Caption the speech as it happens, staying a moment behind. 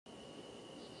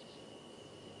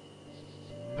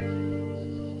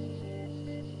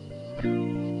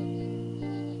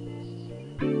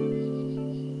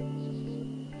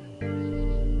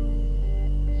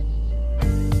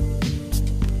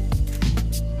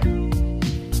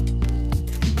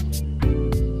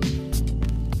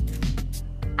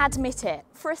Admit it,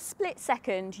 for a split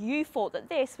second you thought that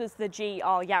this was the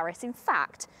GR Yaris. In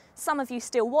fact, some of you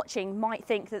still watching might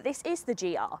think that this is the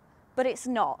GR, but it's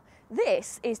not.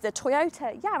 This is the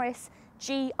Toyota Yaris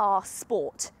GR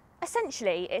Sport.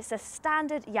 Essentially, it's a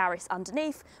standard Yaris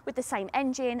underneath with the same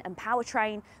engine and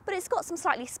powertrain, but it's got some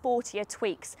slightly sportier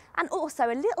tweaks and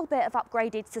also a little bit of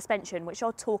upgraded suspension, which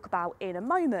I'll talk about in a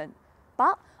moment.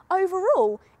 But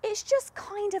overall, it's just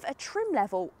kind of a trim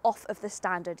level off of the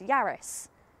standard Yaris.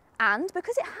 And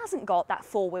because it hasn't got that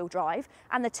four-wheel drive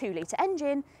and the 2-litre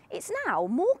engine, it's now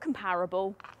more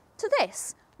comparable to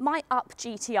this, my Up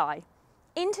GTI.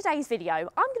 In today's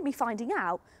video, I'm going to be finding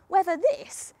out whether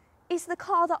this is the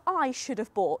car that I should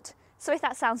have bought. So if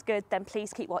that sounds good, then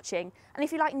please keep watching. And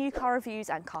if you like new car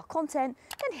reviews and car content,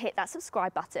 then hit that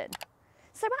subscribe button.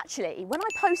 So actually, when I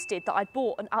posted that I'd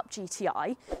bought an Up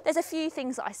GTI, there's a few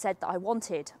things that I said that I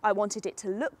wanted. I wanted it to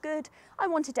look good, I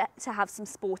wanted it to have some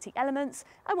sporty elements,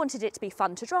 I wanted it to be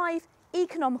fun to drive,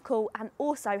 economical, and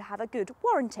also have a good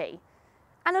warranty.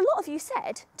 And a lot of you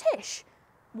said, Tish,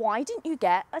 why didn't you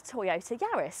get a Toyota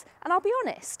Yaris? And I'll be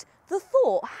honest, the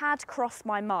thought had crossed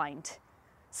my mind.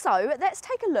 So let's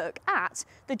take a look at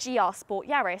the GR Sport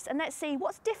Yaris and let's see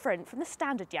what's different from the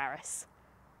standard Yaris.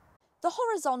 The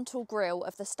horizontal grille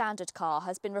of the standard car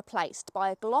has been replaced by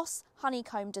a gloss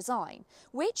honeycomb design,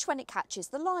 which when it catches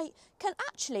the light can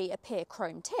actually appear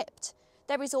chrome tipped.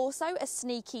 There is also a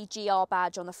sneaky GR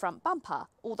badge on the front bumper,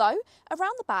 although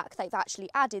around the back they've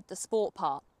actually added the sport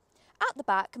part. At the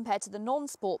back, compared to the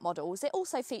non-sport models, it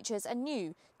also features a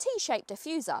new T-shaped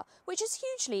diffuser, which has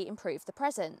hugely improved the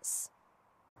presence.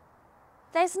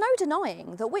 There's no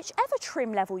denying that whichever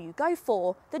trim level you go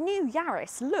for, the new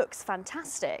Yaris looks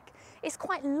fantastic. It's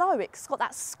quite low, it's got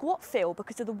that squat feel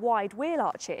because of the wide wheel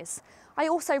arches. I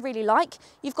also really like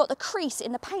you've got the crease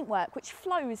in the paintwork which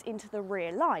flows into the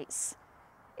rear lights.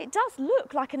 It does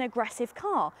look like an aggressive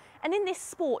car, and in this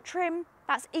sport trim,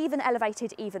 that's even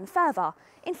elevated even further.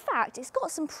 In fact, it's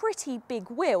got some pretty big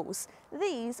wheels.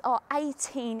 These are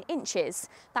 18 inches.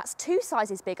 That's 2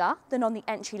 sizes bigger than on the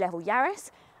entry-level Yaris,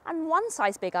 and 1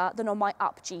 size bigger than on my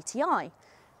Up GTI.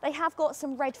 They have got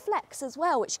some red flecks as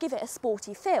well, which give it a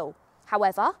sporty feel.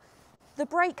 However, the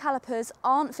brake calipers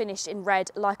aren't finished in red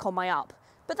like on my Up,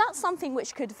 but that's something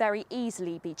which could very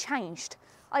easily be changed.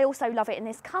 I also love it in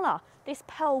this colour, this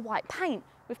pearl white paint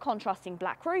with contrasting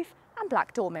black roof and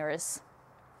black door mirrors.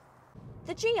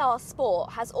 The GR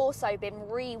Sport has also been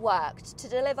reworked to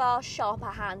deliver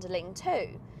sharper handling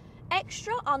too.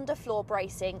 Extra underfloor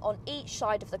bracing on each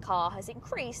side of the car has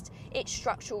increased its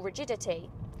structural rigidity.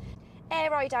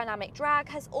 Aerodynamic drag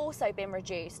has also been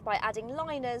reduced by adding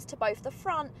liners to both the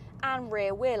front and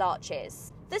rear wheel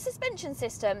arches. The suspension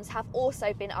systems have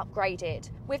also been upgraded,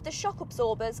 with the shock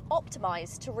absorbers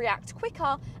optimised to react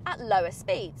quicker at lower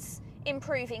speeds,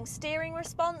 improving steering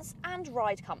response and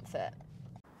ride comfort.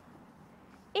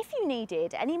 If you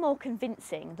needed any more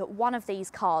convincing that one of these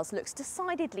cars looks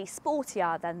decidedly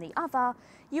sportier than the other,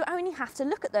 you only have to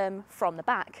look at them from the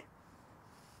back.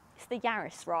 It's the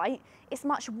Yaris, right? It's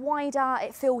much wider,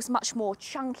 it feels much more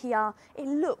chunkier, it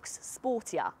looks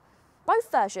sportier. Both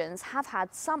versions have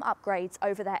had some upgrades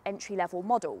over their entry-level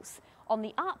models. On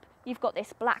the Up, you've got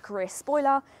this black rear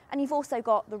spoiler, and you've also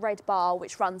got the red bar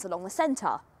which runs along the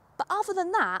centre. But other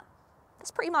than that,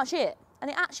 that's pretty much it, and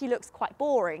it actually looks quite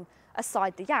boring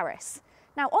aside the Yaris.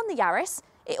 Now on the Yaris,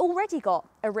 it already got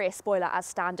a rear spoiler as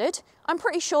standard. I'm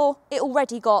pretty sure it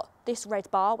already got this red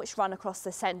bar which run across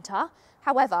the centre.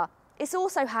 However, it's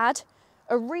also had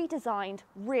a redesigned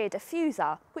rear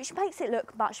diffuser which makes it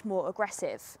look much more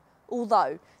aggressive.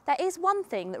 Although there is one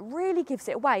thing that really gives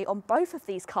it away on both of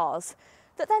these cars,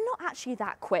 that they're not actually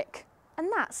that quick, and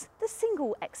that's the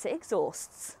single exit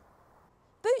exhausts.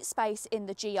 Boot space in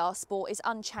the GR Sport is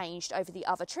unchanged over the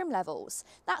other trim levels.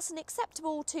 That's an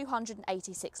acceptable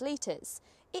 286 litres.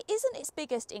 It isn't its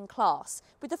biggest in class,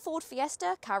 with the Ford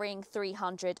Fiesta carrying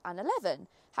 311.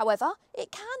 However,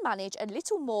 it can manage a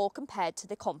little more compared to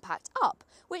the compact Up,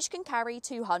 which can carry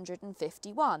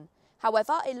 251.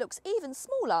 However, it looks even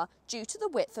smaller due to the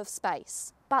width of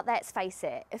space. But let's face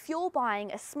it, if you're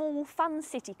buying a small, fun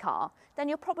city car, then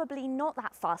you're probably not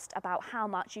that fussed about how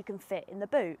much you can fit in the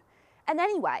boot. And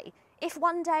anyway, if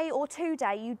one day or 2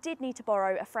 days you did need to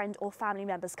borrow a friend or family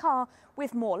member's car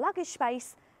with more luggage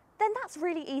space, then that's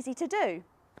really easy to do.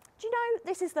 Do you know,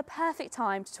 this is the perfect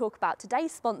time to talk about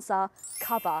today's sponsor,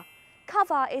 Cover.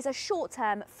 Cover is a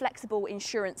short-term flexible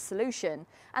insurance solution,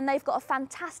 and they've got a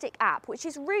fantastic app which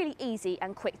is really easy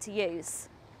and quick to use.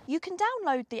 You can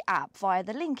download the app via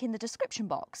the link in the description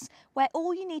box, where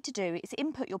all you need to do is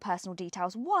input your personal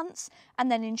details once, and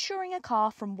then insuring a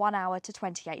car from 1 hour to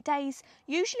 28 days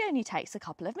usually only takes a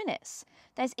couple of minutes.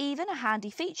 There's even a handy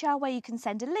feature where you can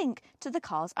send a link to the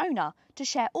car's owner to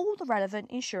share all the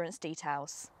relevant insurance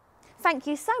details. Thank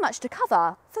you so much to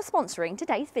Cover for sponsoring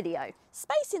today's video.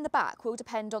 Space in the back will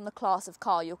depend on the class of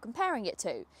car you're comparing it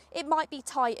to. It might be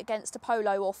tight against a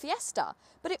Polo or Fiesta,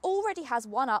 but it already has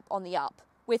one up on the up,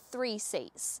 with 3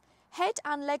 seats. Head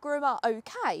and legroom are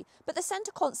okay, but the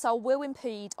centre console will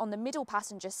impede on the middle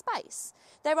passenger space.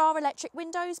 There are electric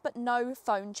windows, but no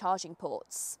phone charging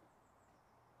ports.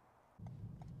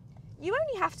 You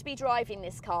only have to be driving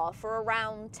this car for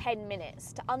around 10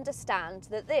 minutes to understand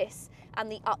that this and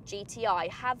the Up GTI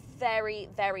have very,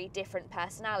 very different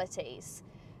personalities.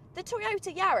 The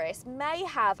Toyota Yaris may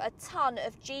have a ton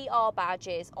of GR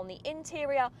badges on the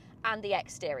interior and the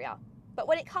exterior, but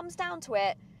when it comes down to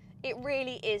it, it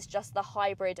really is just the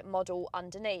hybrid model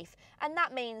underneath. And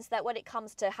that means that when it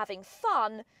comes to having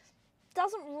fun, it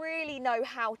doesn't really know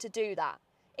how to do that.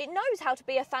 It knows how to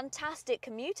be a fantastic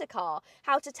commuter car,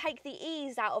 how to take the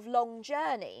ease out of long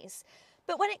journeys.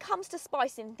 But when it comes to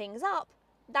spicing things up,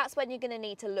 that's when you're going to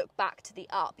need to look back to the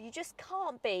Up. You just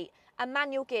can't beat a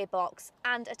manual gearbox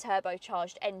and a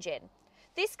turbocharged engine.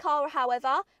 This car,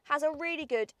 however, has a really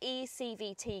good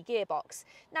eCVT gearbox.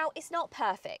 Now, it's not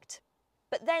perfect,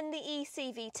 but then the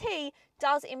eCVT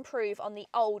does improve on the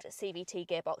old CVT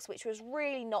gearbox, which was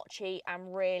really notchy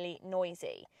and really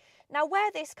noisy. Now,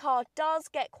 where this car does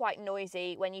get quite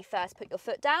noisy when you first put your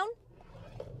foot down,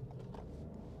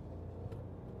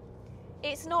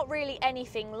 it's not really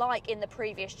anything like in the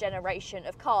previous generation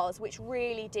of cars, which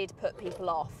really did put people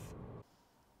off.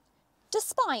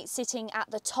 Despite sitting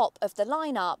at the top of the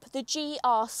lineup, the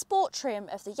GR Sport trim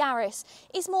of the Yaris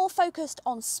is more focused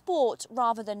on sport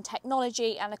rather than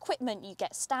technology and equipment you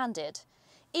get standard.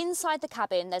 Inside the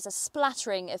cabin, there's a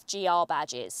splattering of GR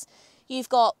badges. You've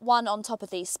got one on top of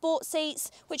these sport seats,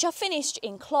 which are finished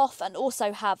in cloth and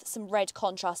also have some red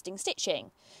contrasting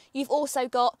stitching. You've also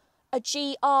got a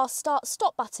GR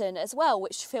start-stop button as well,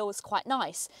 which feels quite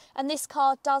nice. And this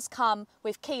car does come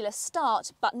with keyless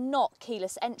start, but not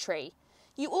keyless entry.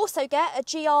 You also get a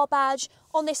GR badge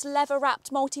on this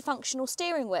leather-wrapped multifunctional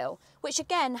steering wheel, which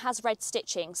again has red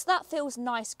stitching, so that feels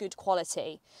nice, good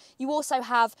quality. You also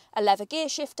have a leather gear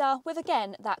shifter with,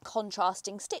 again, that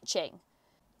contrasting stitching.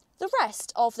 The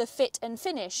rest of the fit and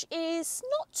finish is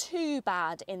not too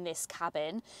bad in this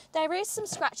cabin. There is some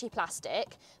scratchy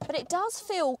plastic, but it does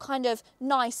feel kind of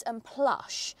nice and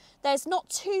plush. There's not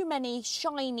too many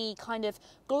shiny kind of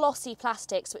glossy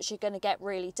plastics which are going to get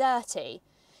really dirty.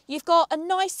 You've got a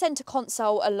nice centre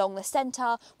console along the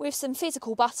centre with some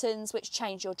physical buttons which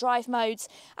change your drive modes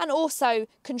and also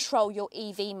control your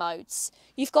EV modes.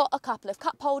 You've got a couple of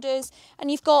cup holders and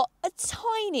you've got a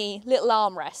tiny little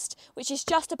armrest which is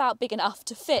just about big enough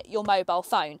to fit your mobile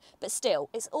phone, but still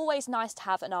it's always nice to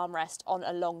have an armrest on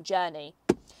a long journey.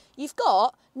 You've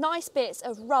got nice bits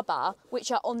of rubber which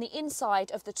are on the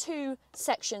inside of the 2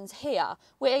 sections here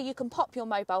where you can pop your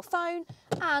mobile phone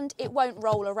and it won't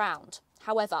roll around.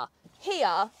 However,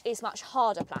 here is much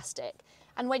harder plastic,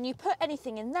 and when you put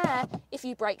anything in there, if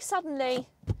you brake suddenly,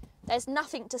 there's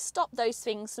nothing to stop those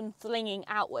things from flinging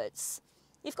outwards.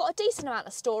 You've got a decent amount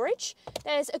of storage,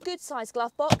 there's a good sized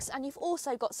glove box, and you've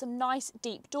also got some nice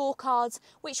deep door cards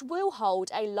which will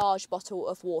hold a large bottle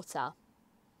of water.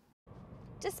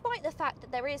 Despite the fact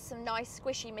that there is some nice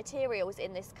squishy materials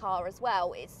in this car as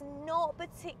well, it's not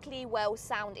particularly well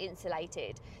sound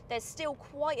insulated. There's still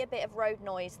quite a bit of road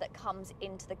noise that comes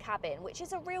into the cabin, which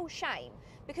is a real shame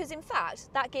because in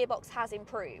fact that gearbox has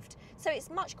improved. So it's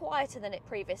much quieter than it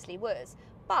previously was,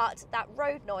 but that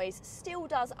road noise still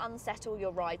does unsettle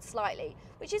your ride slightly,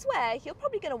 which is where you're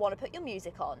probably going to want to put your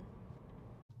music on.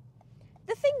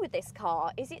 The thing with this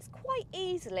car is it's quite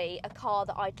easily a car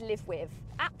that I'd live with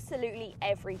absolutely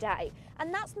every day,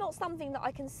 and that's not something that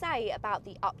I can say about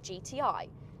the Up GTI.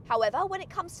 However, when it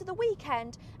comes to the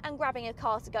weekend and grabbing a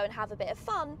car to go and have a bit of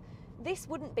fun, this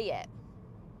wouldn't be it.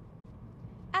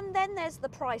 And then there's the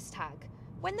price tag.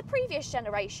 When the previous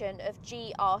generation of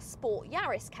GR Sport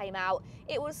Yaris came out,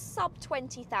 it was sub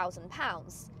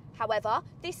 £20,000. However,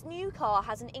 this new car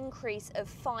has an increase of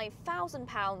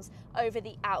 £5,000 over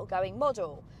the outgoing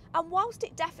model. And whilst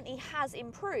it definitely has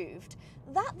improved,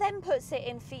 that then puts it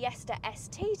in Fiesta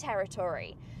ST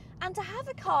territory. And to have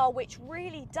a car which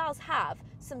really does have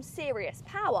some serious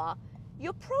power,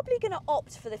 you're probably going to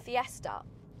opt for the Fiesta.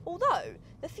 Although,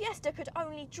 the Fiesta could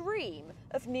only dream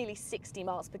of nearly 60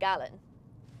 miles per gallon.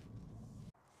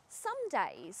 Some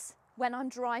days When I'm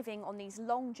driving on these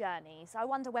long journeys, I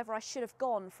wonder whether I should have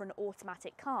gone for an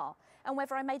automatic car and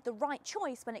whether I made the right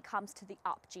choice when it comes to the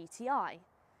Up GTI.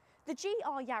 The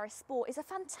GR Yaris Sport is a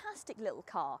fantastic little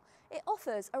car. It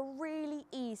offers a really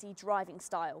easy driving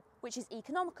style, which is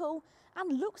economical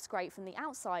and looks great from the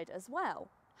outside as well.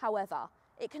 However,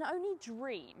 it can only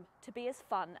dream to be as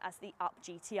fun as the Up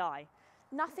GTI.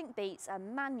 Nothing beats a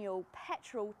manual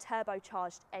petrol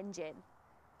turbocharged engine.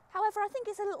 However, I think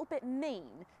it's a little bit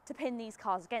mean to pin these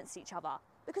cars against each other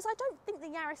because I don't think the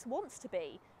Yaris wants to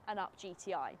be an Up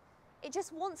GTI. It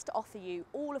just wants to offer you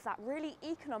all of that really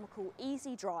economical,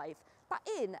 easy drive, but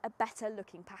in a better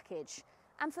looking package.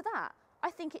 And for that, I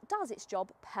think it does its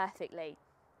job perfectly.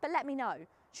 But let me know,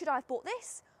 should I have bought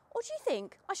this? Or do you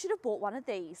think I should have bought one of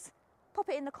these? Pop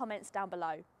it in the comments down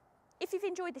below. If you've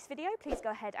enjoyed this video, please go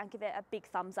ahead and give it a big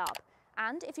thumbs up.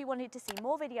 And if you wanted to see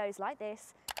more videos like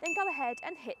this, then go ahead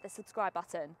and hit the subscribe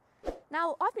button.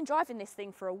 Now, I've been driving this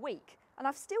thing for a week and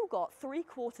I've still got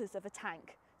 3/4 of a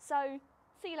tank. So,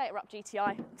 see you later, Up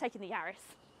GTI. I'm taking the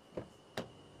Yaris.